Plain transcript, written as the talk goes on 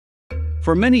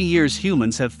For many years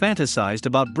humans have fantasized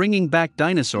about bringing back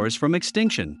dinosaurs from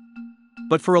extinction.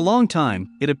 But for a long time,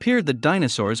 it appeared that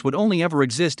dinosaurs would only ever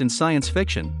exist in science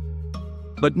fiction.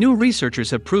 But new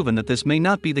researchers have proven that this may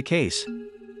not be the case.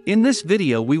 In this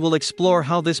video we will explore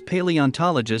how this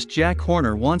paleontologist Jack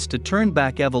Horner wants to turn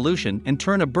back evolution and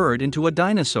turn a bird into a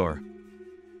dinosaur.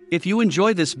 If you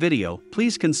enjoy this video,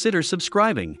 please consider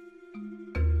subscribing.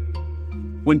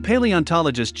 When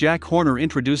paleontologist Jack Horner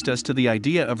introduced us to the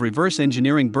idea of reverse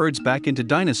engineering birds back into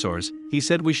dinosaurs, he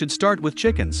said we should start with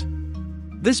chickens.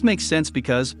 This makes sense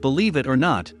because, believe it or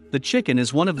not, the chicken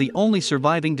is one of the only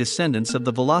surviving descendants of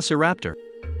the velociraptor.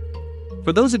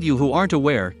 For those of you who aren't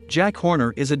aware, Jack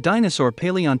Horner is a dinosaur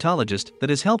paleontologist that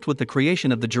has helped with the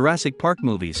creation of the Jurassic Park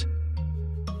movies.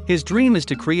 His dream is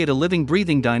to create a living,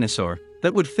 breathing dinosaur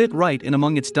that would fit right in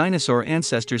among its dinosaur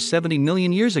ancestors 70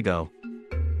 million years ago.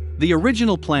 The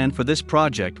original plan for this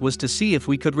project was to see if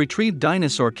we could retrieve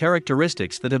dinosaur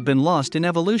characteristics that have been lost in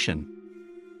evolution.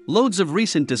 Loads of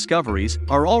recent discoveries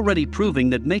are already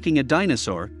proving that making a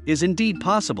dinosaur is indeed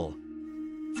possible.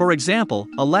 For example,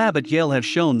 a lab at Yale have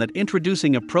shown that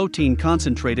introducing a protein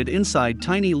concentrated inside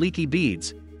tiny leaky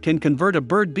beads can convert a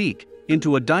bird beak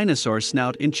into a dinosaur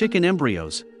snout in chicken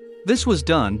embryos. This was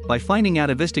done by finding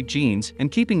atavistic genes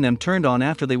and keeping them turned on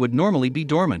after they would normally be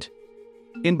dormant.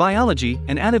 In biology,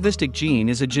 an atavistic gene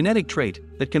is a genetic trait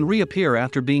that can reappear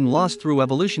after being lost through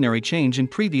evolutionary change in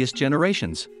previous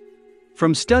generations.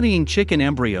 From studying chicken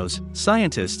embryos,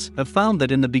 scientists have found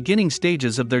that in the beginning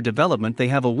stages of their development they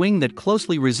have a wing that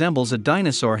closely resembles a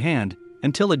dinosaur hand,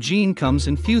 until a gene comes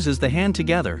and fuses the hand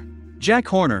together. Jack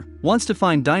Horner wants to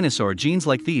find dinosaur genes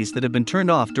like these that have been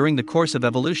turned off during the course of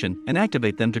evolution and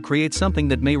activate them to create something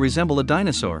that may resemble a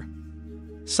dinosaur.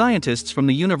 Scientists from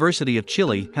the University of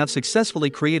Chile have successfully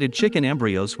created chicken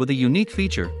embryos with a unique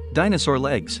feature: dinosaur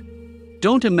legs.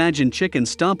 Don't imagine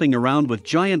chickens stomping around with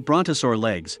giant brontosaur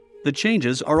legs. The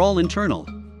changes are all internal.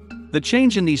 The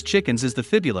change in these chickens is the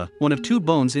fibula, one of two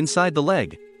bones inside the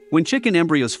leg. When chicken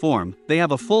embryos form, they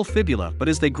have a full fibula, but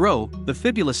as they grow, the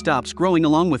fibula stops growing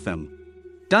along with them.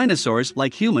 Dinosaurs,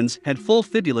 like humans, had full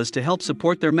fibulas to help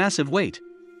support their massive weight.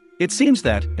 It seems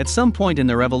that, at some point in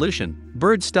their evolution,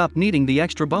 birds stopped needing the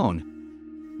extra bone.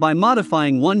 By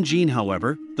modifying one gene,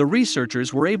 however, the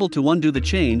researchers were able to undo the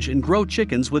change and grow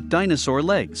chickens with dinosaur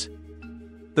legs.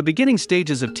 The beginning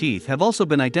stages of teeth have also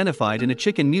been identified in a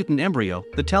chicken mutant embryo,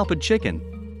 the talpid chicken.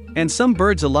 And some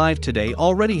birds alive today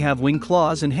already have wing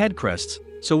claws and head crests,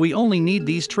 so we only need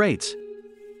these traits.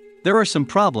 There are some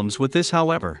problems with this,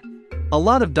 however. A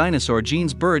lot of dinosaur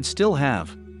genes birds still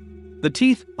have. The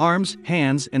teeth, arms,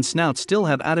 hands, and snout still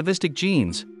have atavistic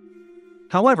genes.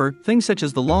 However, things such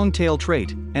as the long tail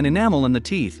trait and enamel in the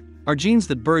teeth are genes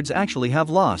that birds actually have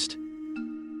lost.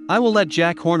 I will let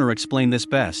Jack Horner explain this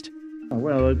best.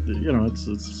 Well,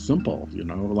 it's simple.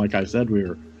 Like I said,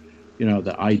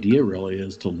 the idea really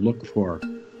is to look for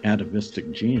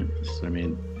atavistic genes.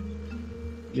 The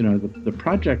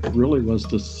project really was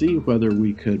to see whether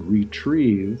we could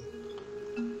retrieve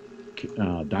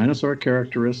dinosaur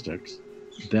characteristics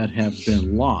that have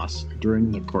been lost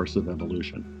during the course of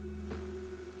evolution.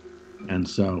 And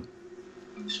so,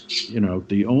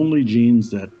 the only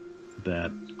genes that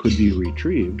could be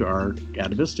retrieved are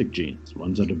atavistic genes,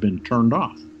 ones that have been turned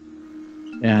off.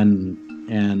 And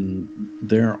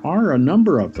there are a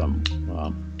number of them.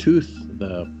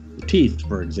 The teeth,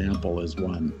 for example, is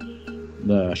one.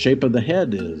 The shape of the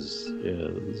head is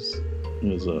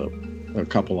a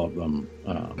couple of them.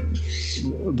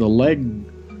 The leg,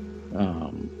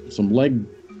 some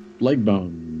leg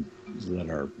bones that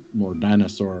are more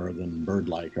dinosaur than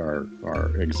bird-like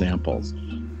are examples.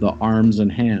 The arms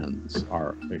and hands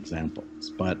are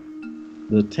examples, but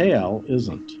the tail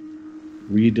isn't.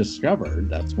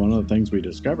 That's one of the things we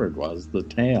discovered was the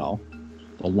tail,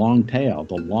 the long tail,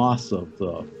 the loss of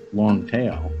the long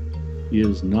tail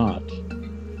is not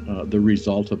the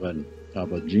result of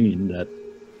a gene that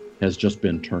has just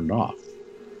been turned off.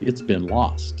 It's been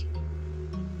lost,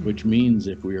 which means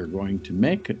if we are going to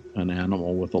make an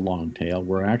animal with a long tail,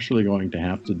 we're actually going to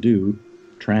have to do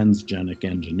transgenic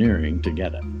engineering to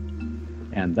get it.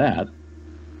 And that,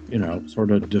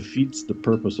 sort of defeats the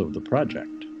purpose of the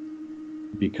project.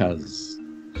 Because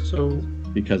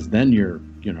then you're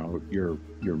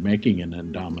making an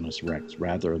Indominus Rex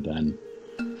rather than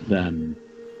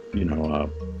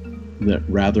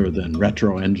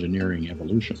retro engineering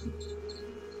evolution.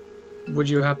 Would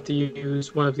you have to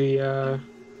use one of the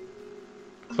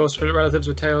closer relatives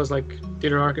with tails like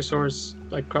Deinonychosaurs,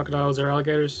 like crocodiles or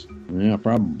alligators? Yeah,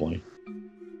 probably.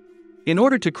 In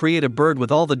order to create a bird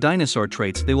with all the dinosaur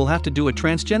traits, they will have to do it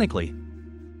transgenically.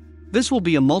 This will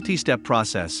be a multi-step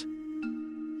process.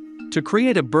 To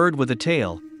create a bird with a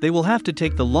tail, they will have to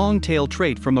take the long tail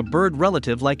trait from a bird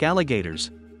relative like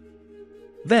alligators.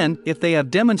 Then, if they have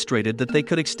demonstrated that they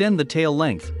could extend the tail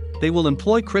length, they will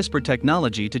employ CRISPR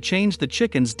technology to change the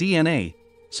chicken's DNA,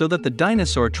 so that the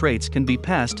dinosaur traits can be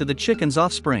passed to the chicken's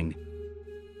offspring.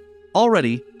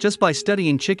 Already, just by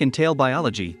studying chicken tail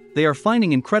biology, they are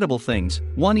finding incredible things,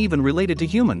 one even related to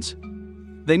humans.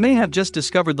 They may have just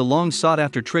discovered the long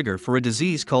sought-after trigger for a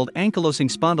disease called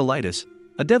ankylosing spondylitis,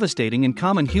 a devastating and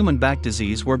common human back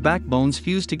disease where backbones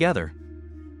fuse together.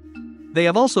 They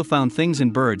have also found things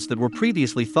in birds that were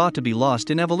previously thought to be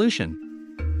lost in evolution.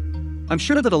 I'm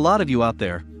sure that a lot of you out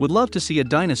there would love to see a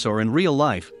dinosaur in real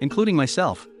life, including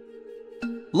myself.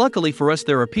 Luckily for us,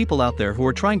 there are people out there who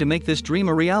are trying to make this dream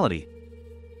a reality.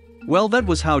 Well, that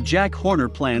was how Jack Horner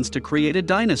plans to create a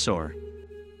dinosaur.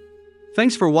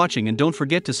 Thanks for watching, and don't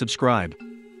forget to subscribe.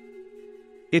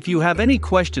 If you have any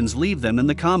questions, leave them in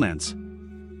the comments.